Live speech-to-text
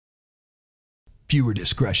Viewer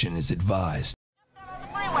discretion is advised.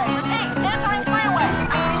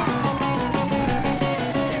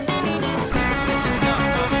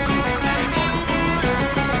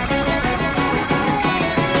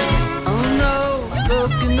 Oh no,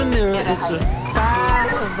 look in the mirror, it's a 5-0.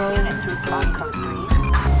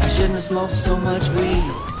 I shouldn't have smoked so much weed.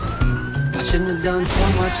 I shouldn't have done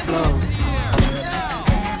so much blow.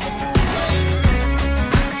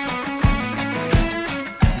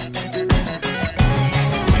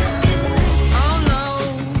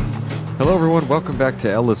 Hello everyone, welcome back to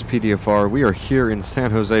LSPDFR. We are here in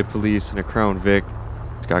San Jose Police in a Crown Vic.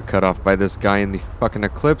 Just got cut off by this guy in the fucking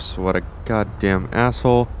Eclipse. What a goddamn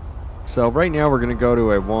asshole. So right now we're gonna go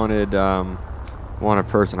to a wanted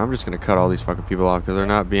person. I'm just gonna cut all these fucking people off because they're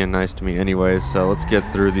not being nice to me anyways. So let's get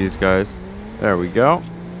through these guys. There we go.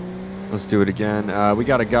 Let's do it again. We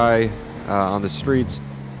got a guy on the streets.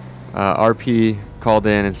 RP called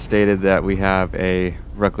in and stated that we have a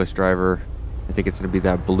reckless driver. I think it's going to be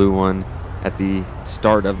that blue one at the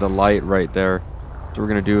start of the light right there. So what we're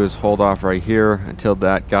going to do is hold off right here until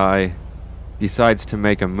that guy decides to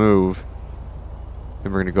make a move.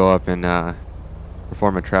 Then we're going to go up and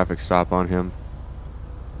perform a traffic stop on him.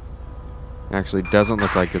 Actually, doesn't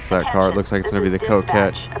look like it's that car. It looks like it's going to be the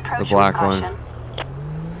Coquette, the black one.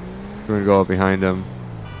 We're going to go up behind him.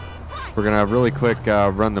 We're going to really quick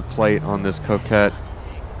run the plate on this Coquette.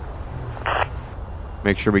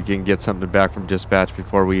 Make sure we can get something back from dispatch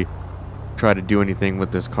before we try to do anything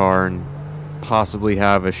with this car and possibly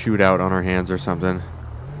have a shootout on our hands or something.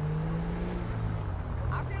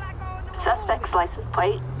 Suspect's license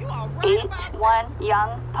plate 81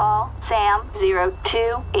 Young Paul Sam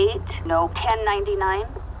 028, no 1099.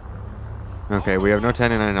 Okay, we have no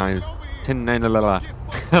 1099s.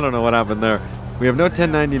 I don't know what happened there. We have no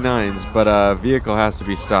 1099s, but a vehicle has to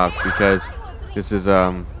be stopped because this is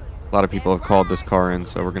a lot of people have called this car in,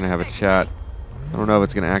 so we're going to have a chat. I don't know if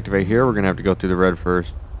it's going to activate here. We're going to have to go through the red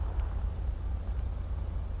first.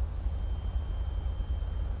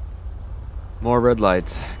 More red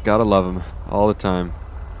lights. Gotta love them. All the time.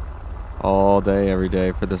 All day, every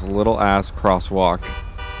day for this little ass crosswalk.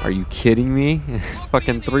 Are you kidding me?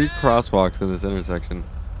 Fucking 3 crosswalks in this intersection.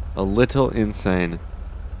 A little insane.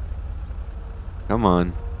 Come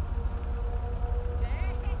on.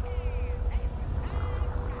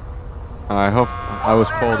 I hope I was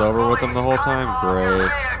pulled over with them the whole time. Great.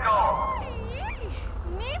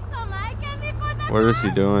 What is he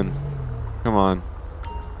doing? Come on.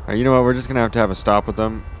 You know what? We're just gonna have to have a stop with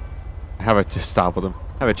them. Have a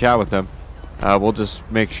chat with them. We'll just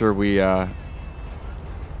make sure we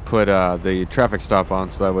put the traffic stop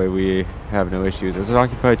on, so that way we have no issues. Is it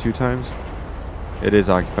occupied 2 times? It is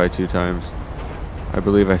occupied 2 times. I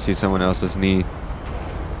believe I see someone else's knee.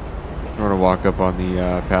 I'm going to walk up on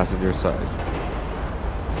the passenger side.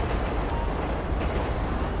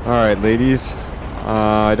 Alright, ladies.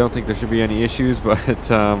 I don't think there should be any issues, but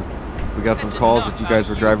we got some calls that you guys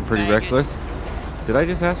were driving pretty reckless. Did I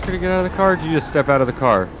just ask her to get out of the car, or did you just step out of the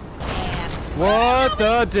car? What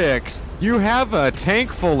the dicks? You have a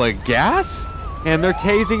tank full of gas? And they're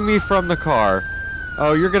tasing me from the car.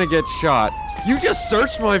 Oh, you're going to get shot. You just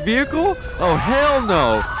searched my vehicle? Oh, hell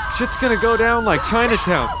no. Shit's going to go down like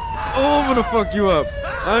Chinatown. Oh, I'm gonna fuck you up.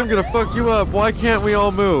 I'm gonna fuck you up. Why can't we all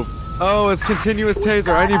move? Oh, it's continuous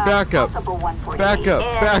taser. I need backup. Back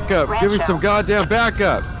up. Back up. Give me some goddamn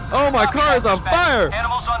backup. Oh, my car is on fire.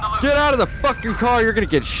 Get out of the fucking car. You're gonna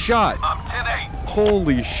get shot.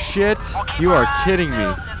 Holy shit. You are kidding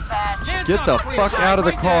me. Get the fuck out of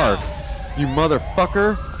the car. You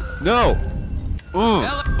motherfucker. No.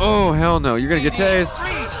 Oh, hell no. You're gonna get tased.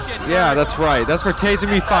 Yeah, that's right. That's for tasing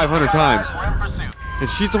me 500 times. And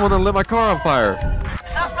she's the one that lit my car on fire.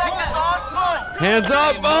 Hands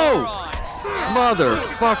up! Oh!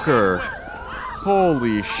 Motherfucker.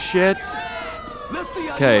 Holy shit.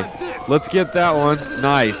 Okay, let's get that one.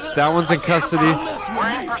 Nice. That one's in custody.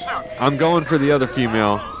 I'm going for the other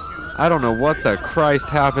female. I don't know what the Christ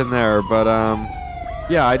happened there, but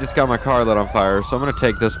yeah, I just got my car lit on fire, so I'm gonna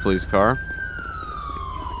take this police car.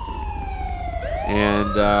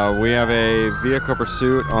 And we have a vehicle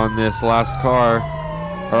pursuit on this last car.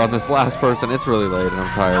 Or on this last person. It's really late and I'm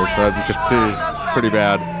tired, so as you can see, pretty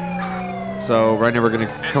bad. So right now we're going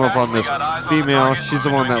to come up on this female. She's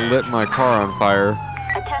the one that lit my car on fire.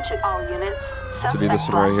 Attention all units. To be this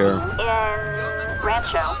one right here. In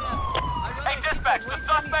Rancho. Hey dispatch, the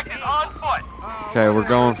suspect is on foot. Okay, we're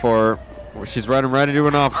going for her. She's running right into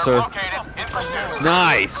an officer.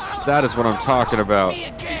 Nice! That is what I'm talking about.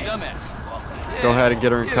 Go ahead and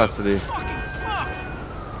get her in custody.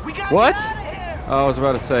 What? Oh, I was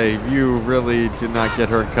about to say, if you really did not get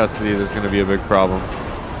her in custody, there's going to be a big problem.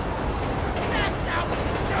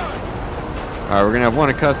 Alright, we're going to have 1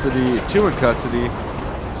 in custody, 2 in custody.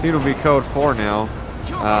 Scene will be code 4 now.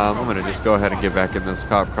 I'm going to just go ahead and get back in this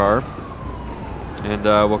cop car. And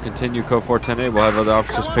we'll continue code 410A. We'll have other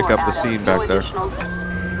officers pick up the scene back there.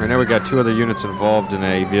 Right now we got 2 other units involved in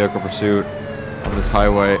a vehicle pursuit on this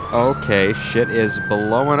highway. Okay, shit is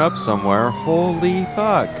blowing up somewhere. Holy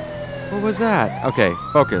fuck. What was that? Okay,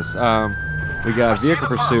 focus. We got vehicle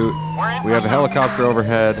pursuit. We have a helicopter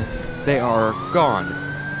overhead. They are gone.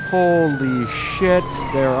 Holy shit.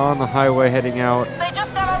 They're on the highway heading out. They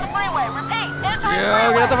just got on the freeway. Repeat.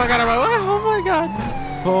 Yeah, get the fuck out of my way. Oh my god.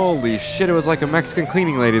 Holy shit, it was like a Mexican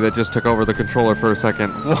cleaning lady that just took over the controller for a second.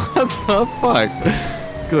 What the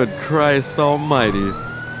fuck? Good Christ almighty.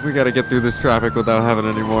 We gotta get through this traffic without having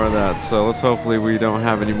any more of that. So let's hopefully we don't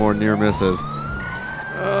have any more near misses.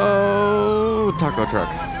 Oh, taco truck.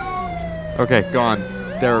 Okay, gone.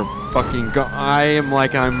 They're fucking gone. I am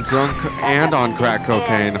like I'm drunk and on crack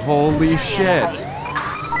cocaine. Holy shit.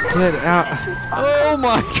 Get out. Oh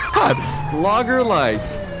my god. Logger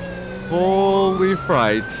lights. Holy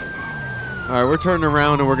fright. Alright, we're turning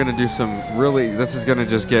around and we're going to do some really... This is going to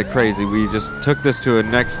just get crazy. We just took this to a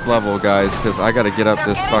next level, guys, because I got to get up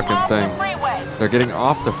this fucking thing. They're getting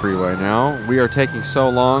off the freeway now. We are taking so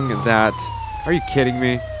long that... Are you kidding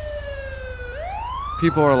me?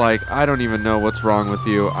 People are like, I don't even know what's wrong with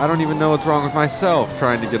you. I don't even know what's wrong with myself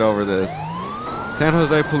trying to get over this. San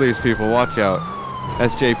Jose police people, watch out.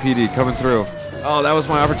 SJPD coming through. Oh, that was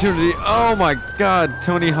my opportunity. Oh my god,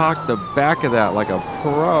 Tony Hawk the back of that like a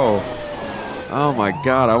pro. Oh my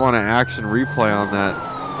god, I want an action replay on that.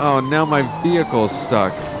 Oh, now my vehicle's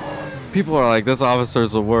stuck. People are like, this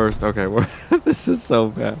officer's the worst. Okay, this is so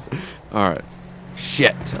bad. Alright.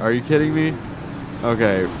 Shit, are you kidding me?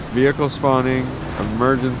 Okay, vehicle spawning,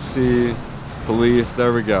 emergency, police,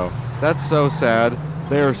 there we go. That's so sad.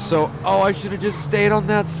 They are so... Oh, I should have just stayed on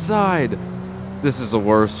that side. This is the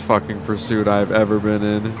worst fucking pursuit I've ever been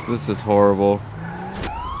in. This is horrible.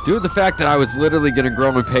 Due to the fact that I was literally going to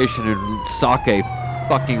grow impatient and sock a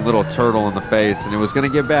fucking little turtle in the face, and it was going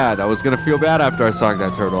to get bad. I was going to feel bad after I socked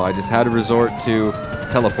that turtle. I just had to resort to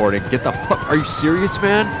teleporting. Get the fuck... Are you serious,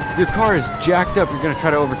 man? Your car is jacked up. You're going to try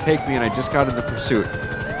to overtake me, and I just got into pursuit.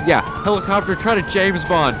 Yeah, helicopter, try to James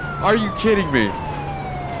Bond. Are you kidding me?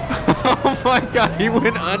 Oh my god, he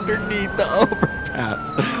went underneath the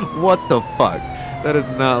overpass. What the fuck? That is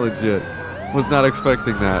not legit. Was not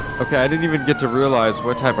expecting that. Okay, I didn't even get to realize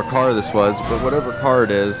what type of car this was, but whatever car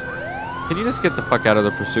it is, can you just get the fuck out of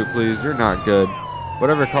the pursuit, please? You're not good.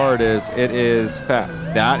 Whatever car it is fat.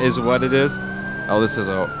 That is what it is? Oh, this is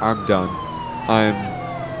I'm done.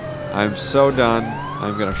 I'm so done.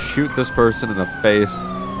 I'm gonna shoot this person in the face.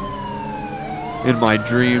 In my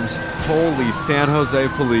dreams. Holy San Jose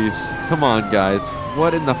police. Come on, guys.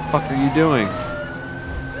 What in the fuck are you doing?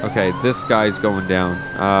 Okay, this guy's going down.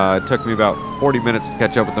 It took me about 40 minutes to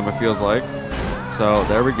catch up with him, it feels like. So,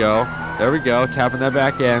 there we go. There we go. Tapping that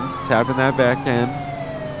back end. Tapping that back end.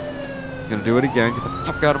 Gonna do it again. Get the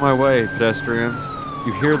fuck out of my way, pedestrians.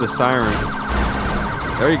 You hear the siren.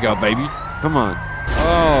 There you go, baby. Come on.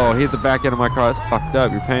 Oh, he hit the back end of my car. That's fucked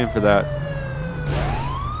up. You're paying for that.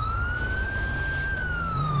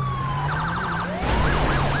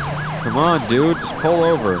 Come on, dude. Just pull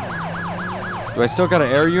over. Do I still got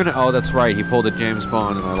an air unit? Oh, that's right. He pulled a James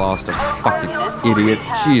Bond and I lost him. Fucking idiot.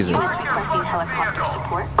 Jesus.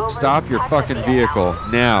 Stop your fucking vehicle.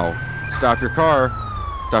 Now. Stop your car.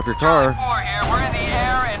 Stop your car.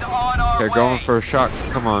 They're going for a shot.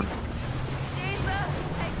 Come on.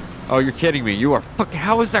 Oh, you're kidding me. You are fucking...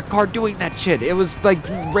 How is that car doing that shit? It was like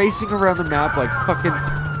racing around the map like fucking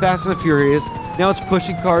Fast and the Furious. Now it's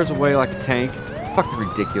pushing cars away like a tank. Fucking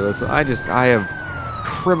ridiculous. I have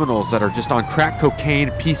criminals that are just on crack cocaine,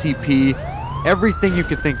 PCP, everything you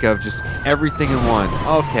could think of, just everything in one.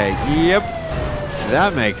 Okay, yep.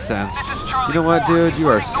 That makes sense. You know what, dude? You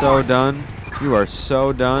are so done. You are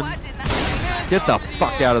so done. Get the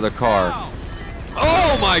fuck out of the car.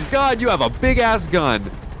 Oh my god, you have a big ass gun.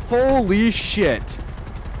 Holy shit.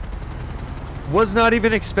 Was not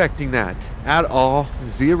even expecting that at all.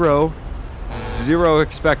 Zero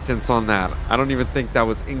expectance on that. I don't even think that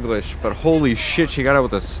was English, but holy shit, she got out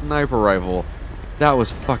with a sniper rifle. That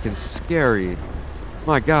was fucking scary.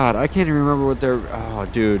 My god, I can't even remember what they're... Oh,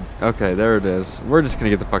 dude. Okay, there it is. We're just gonna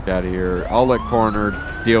get the fuck out of here. I'll let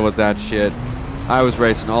Coroner deal with that shit. I was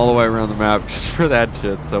racing all the way around the map just for that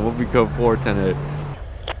shit, so we'll be code 410-8.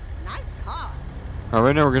 Nice car.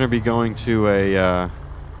 Right now we're gonna be going to a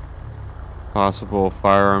possible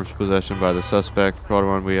firearms possession by the suspect. Code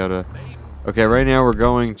 1, we had a Okay, right now we're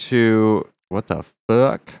going to... What the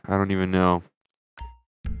fuck? I don't even know.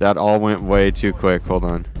 That all went way too quick. Hold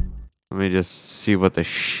on. Let me just see what the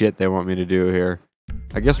shit they want me to do here.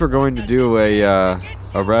 I guess we're going to do a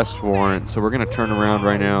arrest warrant. So we're going to turn around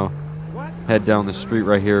right now. Head down the street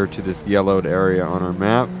right here to this yellowed area on our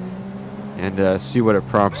map. And see what it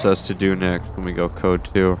prompts us to do next when we go code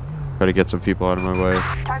 2. Try to get some people out of my way.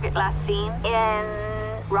 Target last seen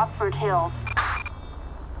in Rockford Hills.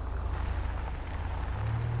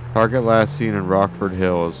 Target last seen in Rockford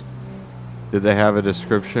Hills. Did they have a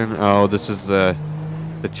description? Oh, this is the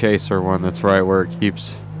chaser one. That's right, where it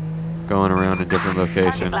keeps going around in different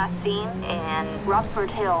locations. Target last seen in Rockford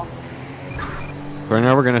Hills. Right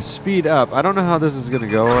now we're gonna speed up. I don't know how this is gonna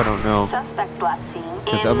go. I don't know. Suspect last seen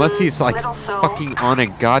Because in unless he's like Little Seoul. fucking on a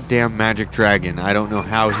goddamn magic dragon, I don't know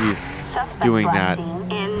how he's Suspect doing last that.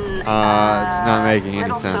 seen in, It's not making any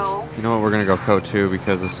Little sense. Seoul. You know what? We're gonna go code 2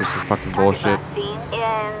 because this is some fucking Target bullshit. last seen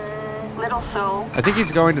in Little Seoul. I think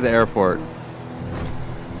he's going to the airport.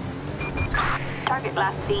 Target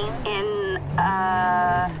last seen in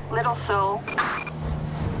Little Seoul.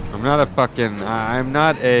 I'm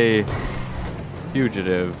not a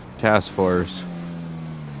fugitive task force.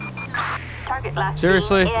 Target last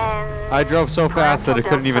Seriously? seen in I drove so fast that it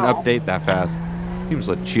couldn't even Rancho del update that fast. Seems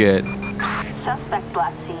legit. Sol. Suspect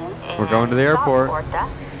last seen in We're going to the airport. South Porta.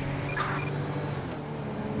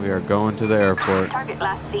 We are going to the airport. Target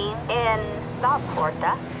last seen in South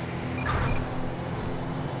Porta.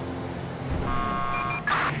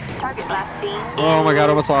 Target last seen Oh my god,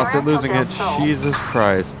 almost lost it, Rancho losing del it. Sol. Jesus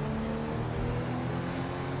Christ.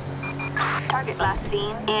 Target last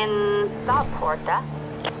seen in South Porta.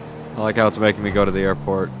 I like how it's making me go to the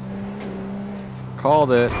airport.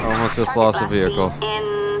 Called it. Almost just lost the Target last vehicle. seen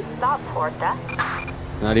in South Porta.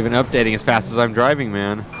 Not even updating as fast as I'm driving,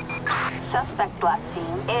 man. Suspect last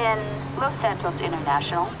seen in Los Santos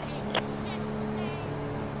International.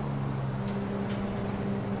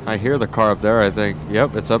 I hear the car up there, I think.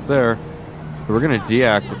 Yep, it's up there. We're gonna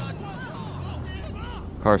deactivate.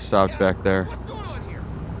 Car stopped back there.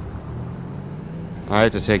 I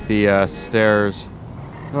have to take the stairs.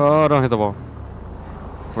 Oh, don't hit the wall.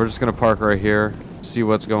 We're just gonna park right here, see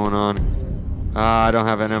what's going on. I don't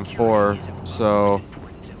have an M4, so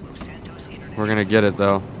we're gonna get it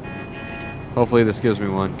though. Hopefully this gives me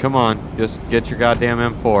one. Come on, just get your goddamn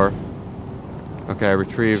M4. Okay, I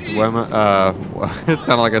retrieved women. It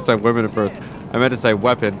sounded like I said women at first. I meant to say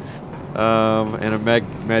weapon, and a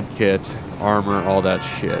med kit, armor, all that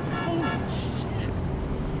shit.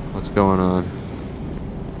 What's going on?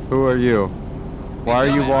 Who are you? Why are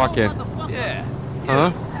you walking? Yeah.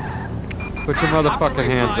 Huh? Put your motherfucking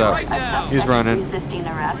hands up. He's running. Resisting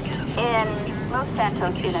arrest in Los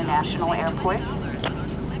Santos International Airport.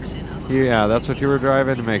 Yeah, that's what you were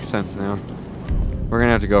driving. It makes sense now. We're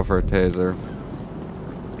gonna have to go for a taser.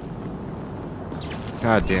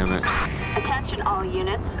 God damn it. Attention all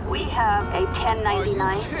units. We have a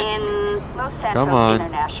 1099 in Los Santos Come on.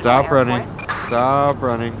 International Stop Airport. running. Stop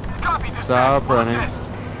running. Stop running.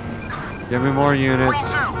 Give me more units.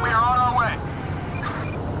 We are on our way.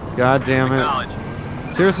 God damn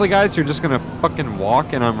it. Seriously, guys, you're just gonna fucking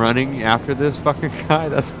walk and I'm running after this fucking guy?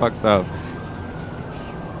 That's fucked up.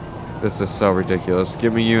 This is so ridiculous.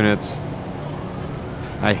 Give me units.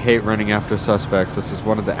 I hate running after suspects. This is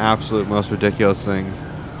one of the absolute most ridiculous things.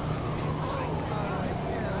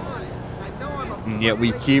 And yet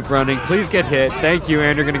we keep running. Please get hit. Thank you,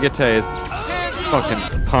 and you're gonna get tased.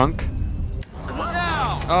 Fucking punk.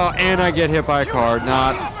 Oh, and I get hit by a car.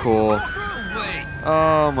 Not cool.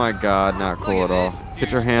 Oh my god, not cool at all.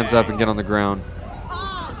 Get your hands up and get on the ground.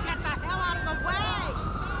 Oh, get the hell out of the way!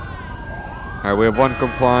 Alright, we have one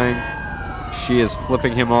complying. She is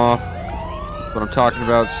flipping him off. What I'm talking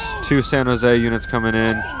about, 2 San Jose units coming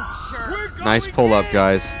in. Nice pull up,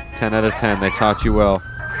 guys. 10 out of 10. They taught you well.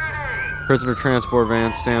 Prisoner transport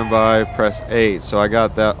van, standby, press 8. So I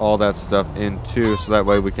got that, all that stuff in too, so that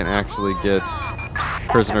way we can actually get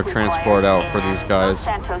prisoner transport out for these guys. Los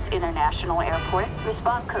Santos International Airport.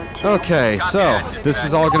 Response code 2. Okay, so this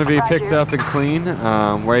is all going to be picked up and clean.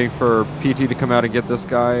 Waiting for PT to come out and get this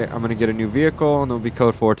guy. I'm going to get a new vehicle, and it'll be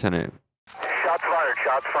code 410A. Shots fired,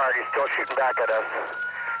 shots fired. He's still shooting back at us.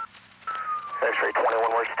 X-ray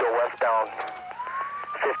 21, we're still westbound.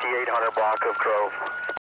 5800 block of Grove.